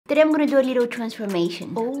Today I'm gonna do a little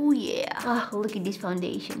transformation. Oh yeah. Oh, look at this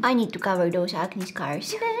foundation. I need to cover those acne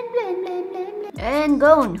scars. And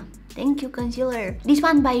gone. Thank you, concealer. This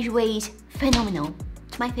one, by the way, is phenomenal.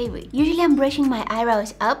 It's my favorite. Usually I'm brushing my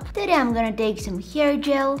eyebrows up. Today I'm gonna take some hair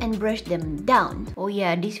gel and brush them down. Oh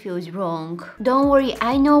yeah, this feels wrong. Don't worry,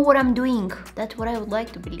 I know what I'm doing. That's what I would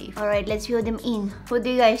like to believe. Alright, let's fill them in. What do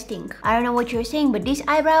you guys think? I don't know what you're saying, but this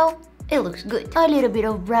eyebrow, it looks good. A little bit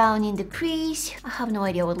of brown in the crease. I have no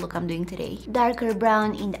idea what look I'm doing today. Darker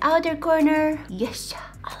brown in the outer corner. Yes,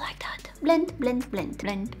 I like that. Blend, blend, blend,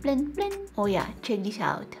 blend, blend, blend. Oh yeah, check this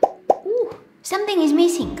out. Ooh, something is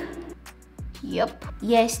missing. Yup.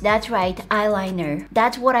 Yes, that's right, eyeliner.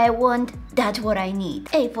 That's what I want, that's what I need.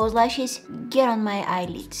 Hey, false lashes, get on my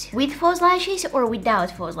eyelids. With false lashes or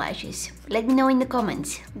without false lashes? Let me know in the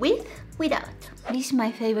comments. With, without. This is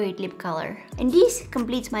my favorite lip color. And this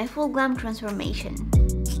completes my full glam transformation.